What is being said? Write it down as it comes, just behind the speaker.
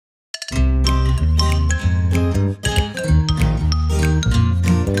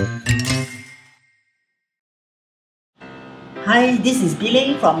this is Bee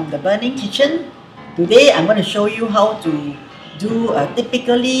Leng from the Burning Kitchen. Today I'm going to show you how to do a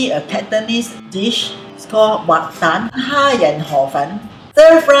typically a Cantonese dish. It's called Wat Tan Hor Fun.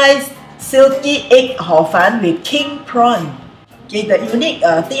 Stir-fried silky egg hor fun with king prawn. Okay, the unique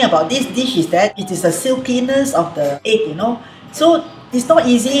thing about this dish is that it is the silkiness of the egg, So it's not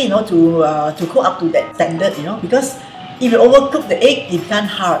easy, to cook up to that standard, because if you overcook the egg, it becomes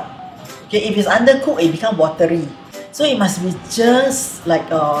hard. Okay, if it's undercooked, it becomes watery. So it must be just like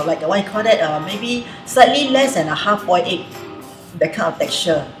what you call that, maybe slightly less than a half-boiled egg, that kind of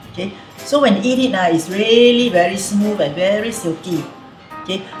texture. Okay, so when you eat it, it's really very smooth and very silky.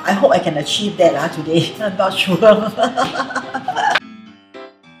 Okay, I hope I can achieve that today. I'm not sure.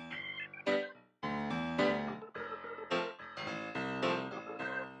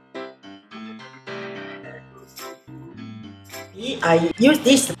 I use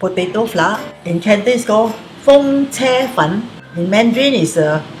this potato flour. In Canton it's called Feng Che Fan. In Mandarin is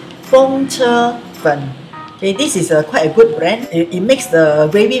Feng Che Fan. Okay, this is quite a good brand. It makes the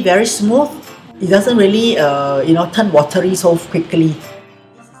gravy very smooth. It doesn't really turn watery so quickly.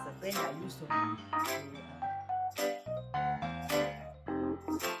 This is the brand I use to.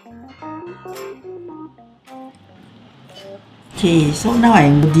 Okay, so now I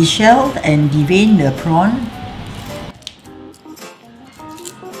deshelled and devein the prawn.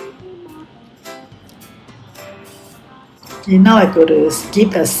 Okay, now I'm going to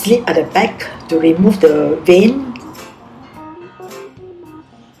give a slit at the back to remove the vein.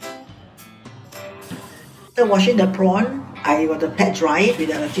 After washing the prawn, I want to pat dry it with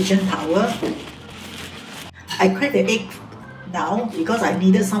a kitchen towel. I cracked the egg now because I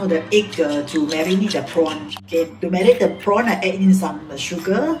needed some of the egg to marinate the prawn. Okay, to marinate the prawn, I add in some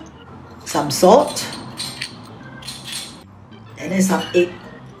sugar, some salt, and then some egg.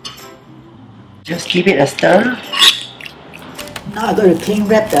 Just give it a stir. Now I'm going to cling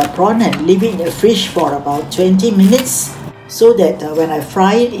wrap the prawn and leave it in the fridge for about 20 minutes so that when I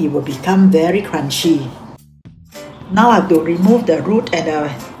fry it, it will become very crunchy. Now I have to remove the root and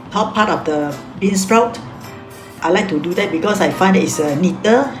the top part of the bean sprout. I like to do that because I find it's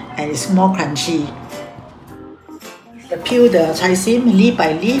neater and it's more crunchy. I peel the chai sim leaf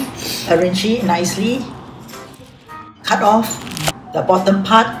by leaf, arrange it nicely. Cut off the bottom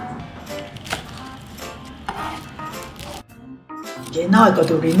part. Okay, now I got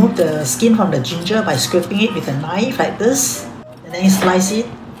to remove the skin from the ginger by scraping it with a knife like this, and then slice it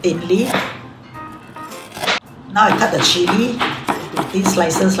thinly. Now I cut the chilli into thin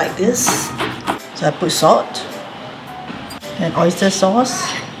slices like this. So I put salt and oyster sauce,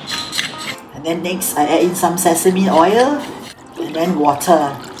 and then next I add in some sesame oil and then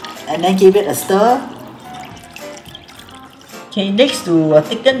water, and then give it a stir. Okay, next to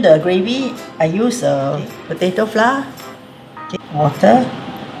thicken the gravy, I use potato flour. Water,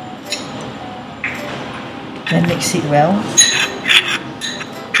 then mix it well.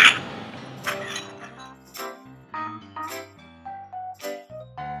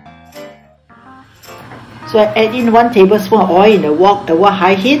 So I add in 1 tablespoon of oil in a wok over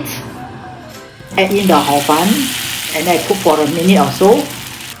high heat. Add in the hor fun and then I cook for a minute or so.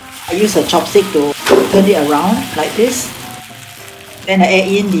 I use a chopstick to turn it around like this. Then I add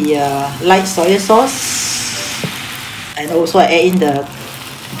in the light soy sauce. And also I add in the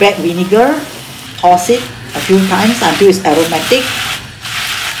black vinegar, toss it a few times until it's aromatic.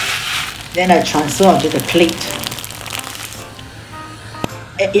 Then I transfer onto the plate.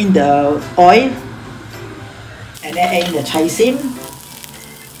 Add in the oil, and then add in the chai sim.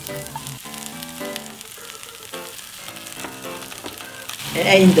 And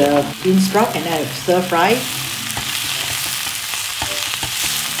add in the bean sprout and then I stir fry.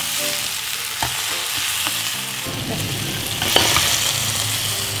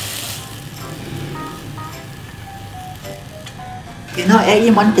 Okay, now add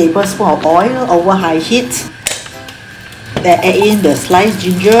in 1 tablespoon of oil over high heat. Then add in the sliced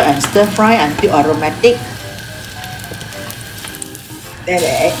ginger and stir fry until aromatic. Then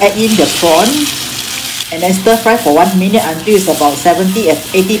add in the prawn and then stir fry for 1 minute until it's about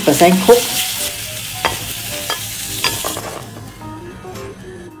 70–80% cooked.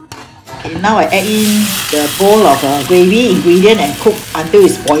 Okay, now I add in the bowl of gravy ingredient and cook until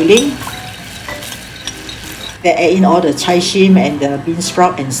it's boiling. Then add in all the chai sim and the bean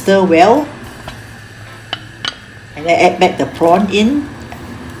sprout and stir well. And then add back the prawn in.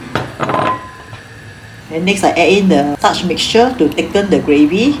 Then next I add in the starch mixture to thicken the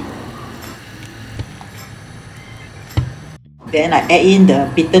gravy. Then I add in the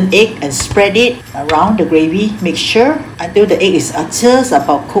beaten egg and spread it around the gravy mixture until the egg is just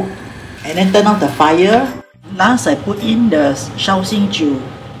about cooked. And then turn off the fire. Last, I put in the shaoxingjiu,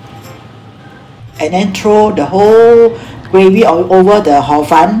 and then throw the whole gravy over the hor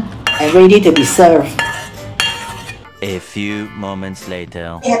fun and ready to be served. A few moments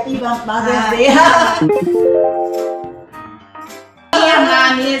later. Happy Mother's Day! 一样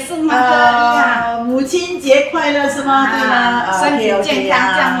啊，你也是妈的母亲节快乐是吗？对吗？身体健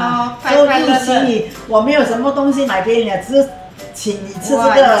康这样咯，快快乐乐。我没有什么东西买给你了，只是请你吃这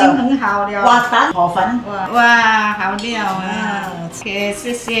哇，个。已经很好了。Wat Tan Hor Fun。哇，好料啊！OK，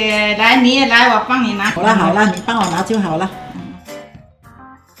 谢谢。来，你也来，我帮你拿。好了好了，你帮我拿就好了。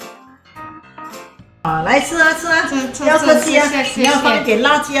来吃啊吃啊！要客气啊！你要放一点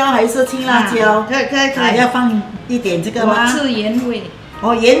辣椒还是青辣椒？可以。要放一点这个吗？我吃原味。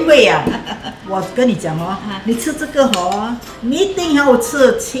哦，原味啊！我跟你讲哦，你吃这个哦，你一定要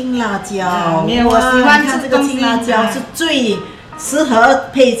吃青辣椒。没有，我喜欢吃这个青辣椒是最适合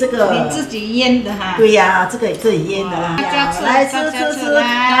配这个。你自己腌的哈。对呀，这个自己腌的啦。来吃，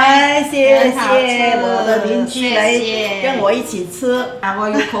来谢谢我的邻居来跟我一起吃。啊，我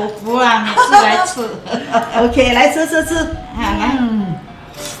有口福啊，每次来吃。OK， 来吃。来。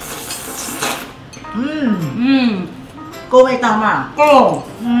够味道吗？够。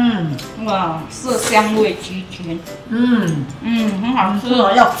哇，色香味俱全。很好吃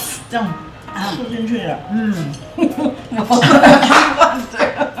哦，要这样吃进去了。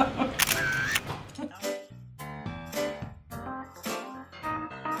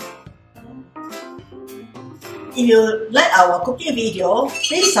If you like our cooking video,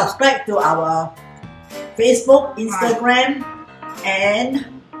 please subscribe to our Facebook, Instagram, and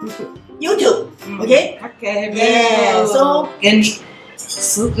YouTube. Okay? Okay. Yeah. So 给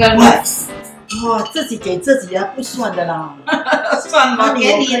10个。自己给自己啊，不算的啦。算了，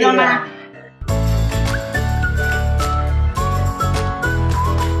给你了吗？